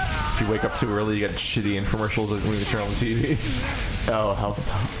 If you wake up too early, you get shitty infomercials when you turn on the TV. Oh, health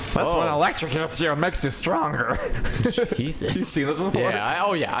belt. That's when electric hits you and makes you stronger. Jesus. You've seen this before?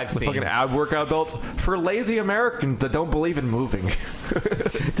 Yeah. I've seen. Fucking ab workout belts for lazy Americans that don't believe in moving.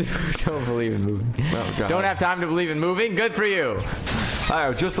 Don't believe in moving. Oh, God. Don't have time to believe in moving. Good for you. I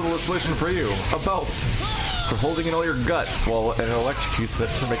have just the solution for you. A belt. For holding in all your gut while it electrocutes it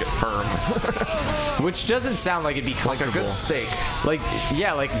to make it firm. Which doesn't sound like it'd be comfortable. Like a good steak. Like,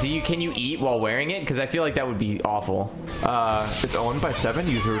 yeah, like, can you eat while wearing it? Because I feel like that would be awful. It's owned by 7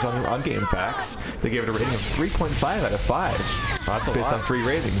 users on GameFAQs. They gave it a rating of 3.5 out of 5. Oh, that's a based lot. on 3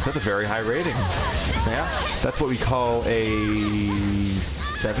 ratings. That's a very high rating. Yeah. That's what we call a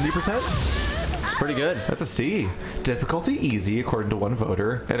 70%. It's pretty good. That's a C. Difficulty easy according to one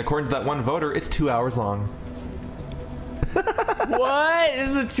voter. And according to that one voter, it's 2 hours long. What? This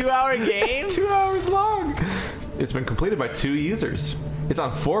is a 2-hour game? It's 2 hours long. It's been completed by 2 users. It's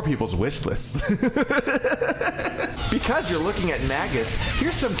on 4 people's wish lists. Because you're looking at Magus,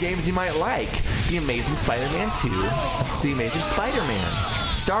 here's some games you might like. The Amazing Spider-Man 2, The Amazing Spider-Man,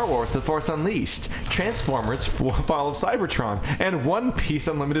 Star Wars The Force Unleashed, Transformers Fall of Cybertron, and One Piece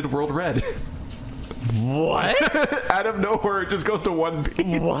Unlimited World Red. What? Out of nowhere, it just goes to One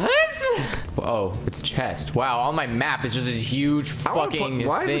Piece. What? Oh, it's a chest. Wow, on my map, it's just a huge fucking thing.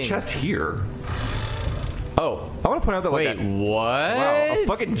 Why is the chest here? Oh. I want to point out that wait, like what? Wow, a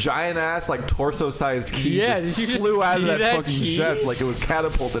fucking giant ass like torso-sized key did you just flew out of see that that fucking key? chest like it was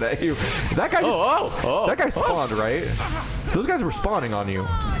catapulted at you. That guy just, that guy spawned, right? Those guys were spawning on you.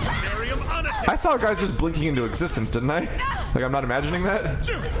 I saw guys just blinking into existence, didn't I? Like I'm not imagining that.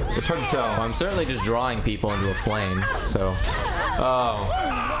 It's hard to tell. I'm certainly just drawing people into a flame, so.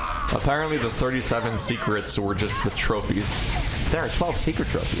 Oh. Apparently the 37 secrets were just the trophies. There are 12 secret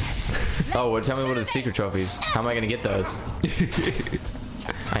trophies. Oh, well, tell me what are the secret trophies? How am I gonna get those?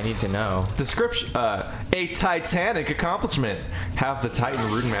 I need to know. Description: a titanic accomplishment. Have the Titan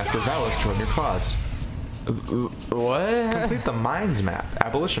Rune Master Valak join your cause. What? Complete the Mines map.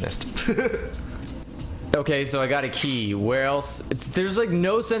 Abolitionist. Okay, so I got a key. Where else? There's like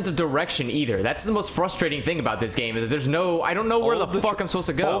no sense of direction either. That's the most frustrating thing about this game is that there's no. I don't know where the fuck I'm supposed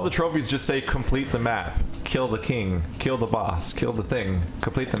to go. All the trophies just say complete the map, kill the king, kill the boss, kill the thing,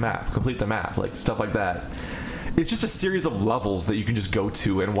 complete the map, like stuff like that. It's just a series of levels that you can just go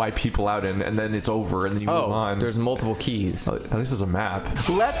to and wipe people out in, and then it's over, and then you move on. There's multiple keys. At least there's a map.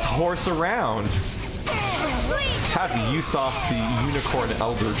 Let's horse around. Have Usopp the Unicorn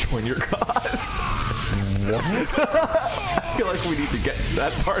Elder join your cause. What? I feel like we need to get to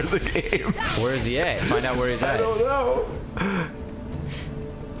that part of the game. Where is he at? Find out where he's at. I don't know.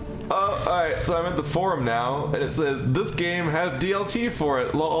 Alright, so I'm at the forum now, and it says, this game has DLC for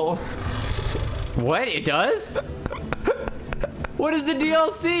it, lol. What? It does? What is the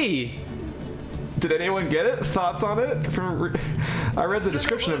DLC? Did anyone get it? Thoughts on it? I read the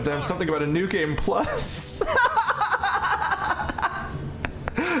description of them, something about a new game plus.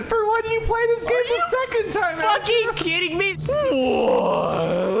 For when you play this game the second time. Fucking kidding me?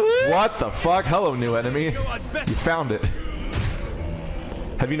 What the fuck? Hello, new enemy. You found it.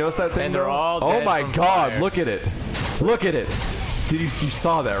 Have you noticed that thing? And they're all oh dead my from god! fire. Look at it. Look at it. Did you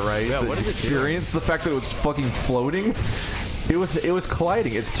saw that, right? Yeah, what the is it experience, the fact that it was fucking floating. It was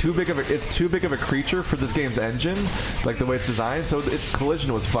colliding. It's too big of a creature for this game's engine, like the way it's designed. So its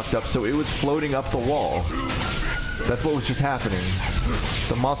collision was fucked up. So it was floating up the wall. That's what was just happening.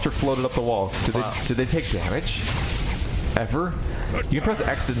 The monster floated up the wall. Did they take damage? Ever? You can press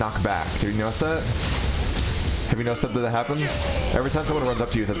X to knock back. Have you noticed that? Have you noticed that happens? Every time someone runs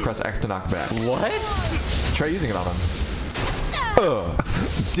up to you, it says press X to knock back. What? Try using it on him.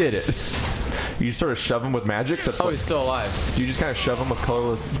 Did it. You sort of shove him with magic. That's he's still alive. You just kind of shove him with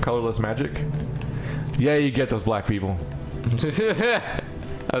colorless magic. Yeah, you get those black people.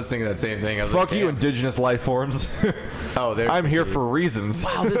 I was thinking that same thing. I was Fuck like, you, damn. indigenous life forms. Oh, there's I'm the here dude. for reasons.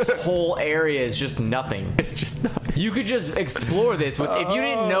 Wow, this whole area is just nothing. It's just nothing. You could just explore this with. If you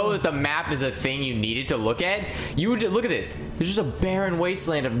didn't know that the map is a thing you needed to look at, you would look at this. There's just a barren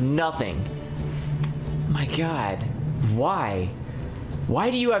wasteland of nothing. My God, why?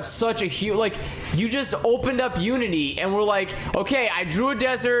 Why do you have such a huge, like, you just opened up Unity and we're like, okay, I drew a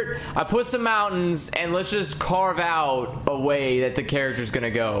desert, I put some mountains, and let's just carve out a way that the character's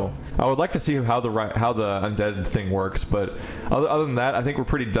gonna go. I would like to see how the undead thing works, but other than that, I think we're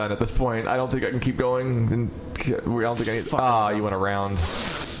pretty done at this point. I don't think I can keep going. And I don't think you went around.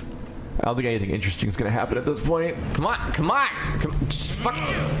 I don't think anything interesting is gonna happen at this point. Come on, just fucking,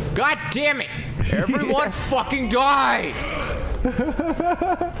 God damn it! Everyone fucking die!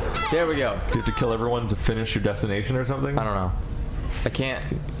 There we go. Do you have to kill everyone to finish your destination or something? I don't know. I can't.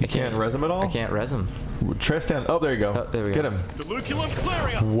 You can't res him at all? I can't res him. Try stand. Oh, there you go. Oh, there we Get go.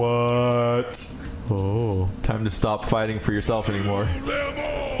 him. What? Oh. Time to stop fighting for yourself anymore.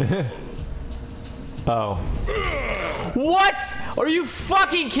 Oh. What? Are you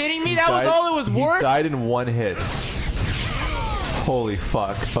fucking kidding me? That was all it was worth? He died in one hit. Holy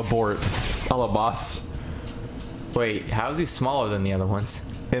fuck. Abort. Alabas. Wait, how is he smaller than the other ones?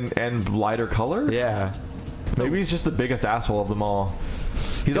 And lighter color? Yeah. Maybe he's just the biggest asshole of them all.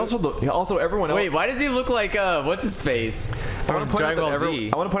 He's also everyone else. Wait, why does he look like what's his face? I want to point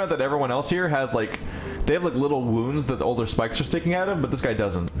out that everyone else here has like they have like little wounds that all their spikes are sticking at him, but this guy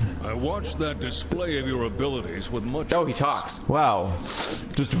doesn't. I watched that display of your abilities with much. Oh, he talks. Wow.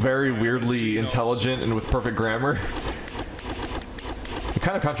 Just very weirdly intelligent and with perfect grammar. You're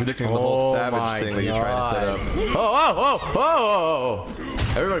kind of contradicting the whole savage thing that you're trying to set up. Oh.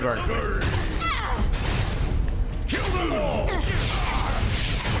 Everybody burn.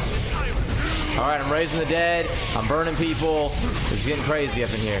 Alright, I'm raising the dead. I'm burning people. It's getting crazy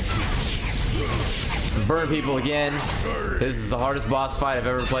up in here. I'm burning people again. This is the hardest boss fight I've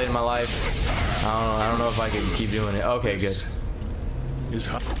ever played in my life. I don't know if I can keep doing it. Okay, good.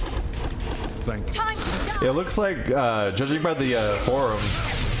 Thank you. It looks like, judging by the forums,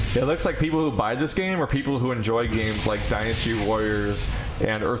 it looks like people who buy this game are people who enjoy games like Dynasty Warriors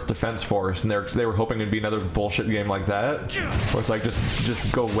and Earth Defense Force, and they were hoping it'd be another bullshit game like that, where it's like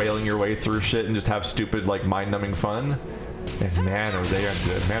just go wailing your way through shit and just have stupid like mind-numbing fun. And man, were they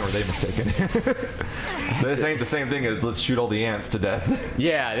mistaken. This ain't the same thing as let's shoot all the ants to death.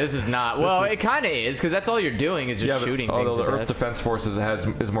 Yeah, this is not. Well, it kind of is, because that's all you're doing is just shooting things the to Earth death. Defense Forces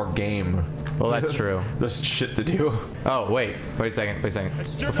is more game. Well, that's true. There's shit to do. Oh, wait a second.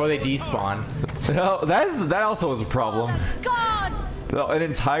 Before they despawn. No, that also is a problem. Gods! No, an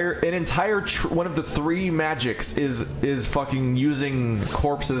entire one of the 3 magics is fucking using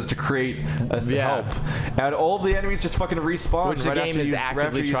corpses to create help, and all of the enemies just fucking respawn. Which the game is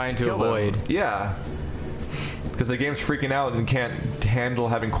actively trying to avoid. Yeah, because the game's freaking out and can't handle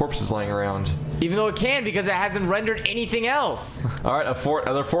having corpses laying around. Even though it can, because it hasn't rendered anything else. All right,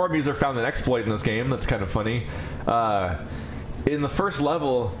 other forum user found an exploit in this game that's kind of funny. In the first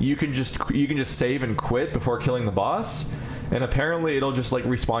level, you can just save and quit before killing the boss, and apparently it'll just like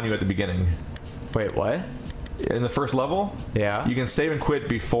respawn you at the beginning. Wait, what? In the first level, yeah, you can save and quit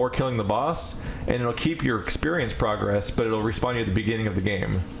before killing the boss, and it'll keep your experience progress, but it'll respawn you at the beginning of the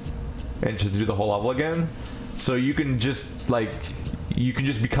game, and just do the whole level again. So you can just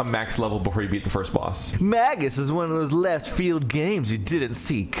become max level before you beat the first boss. Magus is one of those left field games you didn't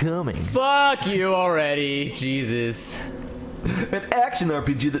see coming. Fuck you already, Jesus. An action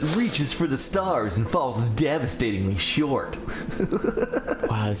RPG that reaches for the stars and falls devastatingly short.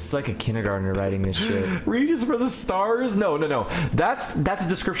 Wow, this is like a kindergartner writing this shit. Reaches for the stars? No. That's a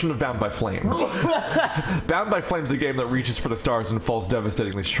description of Bound by Flame. Bound by Flame's a game that reaches for the stars and falls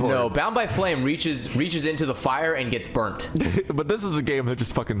devastatingly short. No, Bound by Flame reaches into the fire and gets burnt. But this is a game that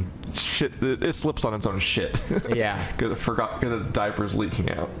just fucking shit. It slips on its own shit. Yeah. Because its diaper's leaking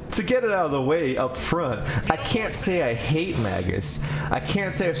out. To get it out of the way up front, I can't say I hate Magus. I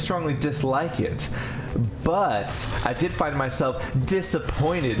can't say I strongly dislike it. But I did find myself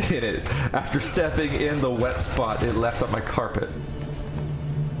disappointed in it after stepping in the wet spot it left on my carpet.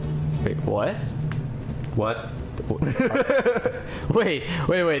 Wait, what? What?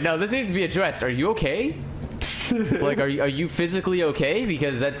 Wait. No, this needs to be addressed. Are you okay? Like, are you physically okay?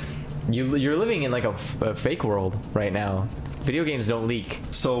 Because you're living in like a fake world right now. Video games don't leak.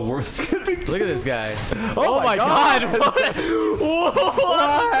 So we're skipping to... Look at this guy. Oh my god! What was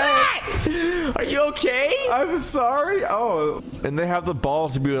that? Are you okay? I'm sorry. Oh, and they have the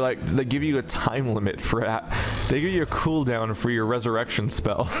balls to be like, they give you a time limit for that. They give you a cooldown for your resurrection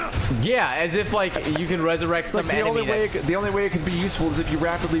spell. Yeah, as if like you can resurrect some like enemy. The only way it could be useful is if you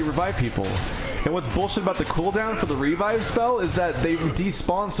rapidly revive people. And what's bullshit about the cooldown for the revive spell is that they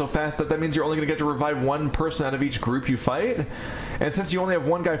despawn so fast that means you're only going to get to revive one person out of each group you fight. And since you only have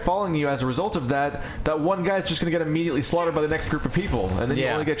one guy following you as a result of that, that one guy's just going to get immediately slaughtered by the next group of people. And then you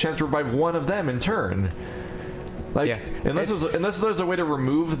only get a chance to revive one of them in turn. Like, unless there's a way to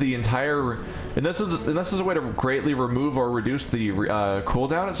remove the entire... Unless there's a way to greatly remove or reduce the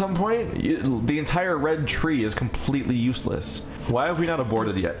cooldown at some point, the entire red tree is completely useless. Why have we not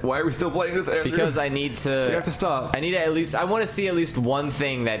aborted yet? Why are we still playing this, Andrew? Because I need to... We have to stop. I need to at least... I want to see at least one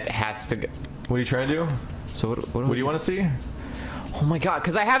thing that has to go... What are you trying to do? So what do you want to see? Oh my god,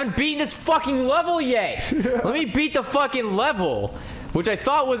 because I haven't beaten this fucking level yet! Let me beat the fucking level! Which I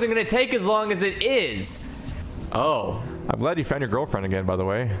thought wasn't going to take as long as it is. Oh. I'm glad you found your girlfriend again, by the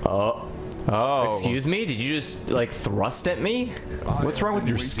way. Oh. Oh. Excuse me? Did you just, like, thrust at me? What's wrong with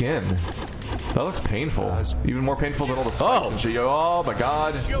your skin? That looks painful. Even more painful than all the spikes and shit. Oh my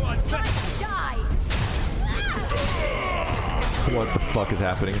god. What the fuck is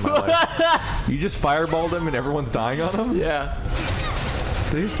happening in my life? You just fireballed him and everyone's dying on him? Yeah.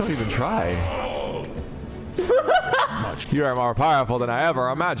 They just don't even try. You are more powerful than I ever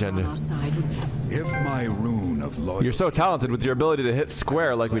imagined. If my rune of loyalty... You're so talented with your ability to hit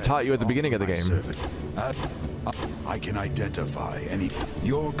square like we taught you at the beginning of the game. I can identify any...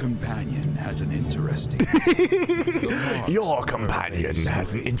 Your companion has an interesting... Your companion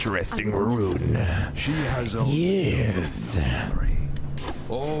has an interesting rune. She has a... Yes. Memory.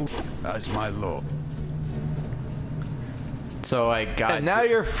 Oh, as my lord. So I got... And now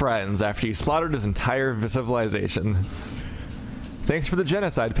you're friends after you slaughtered his entire civilization. Thanks for the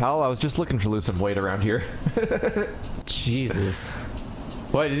genocide, pal. I was just looking to lose some weight around here. Jesus.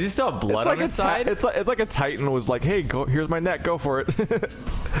 What, does he still have blood on his side? It's like a Titan was like, hey, go, here's my neck, go for it.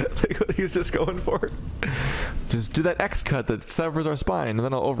 Like, he's just going for it. Just do that X cut that severs our spine, and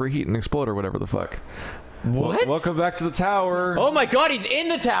then I'll overheat and explode or whatever the fuck. What? Welcome back to the tower. Oh my god, he's in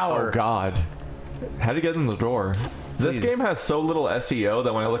the tower! Oh god. How did he get in the door? This please. game has so little SEO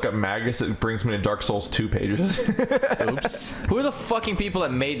that when I look up Magus, it brings me to Dark Souls 2 pages. Oops. Who are the fucking people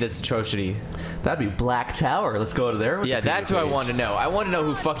that made this atrocity? That'd be Black Tower. Let's go to there. Yeah, that's who I want to know. I want to know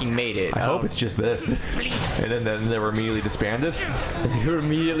who fucking made it. I hope it's just this. And then they were immediately disbanded. They were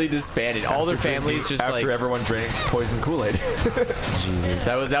immediately disbanded. All their families just after like everyone drank poison Kool-Aid. Jesus.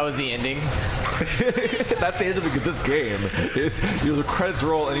 That was the ending. That's the end of this game. The credits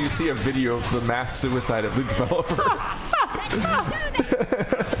roll and you see a video of the mass suicide of the developer.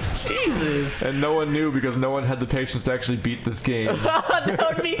 Jesus. And no one knew because no one had the patience to actually beat this game.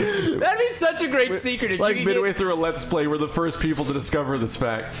 that'd be such a great secret if Like you could midway through a Let's Play, we're the first people to discover this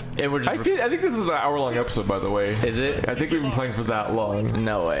fact. And we're just I think this is an hour-long episode, by the way. Is it? I think we've been playing for that long.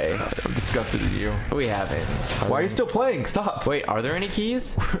 No way. I'm disgusted at you. We haven't. Why are you still playing? Stop. Wait, are there any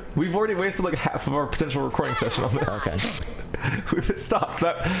keys? We've already wasted like half of our potential recording session on this. Okay. We've stopped.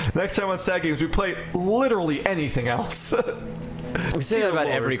 Next time on SaD Games, we play literally anything else. We say that about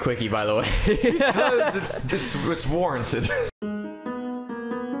every quickie, by the way. Because it's warranted.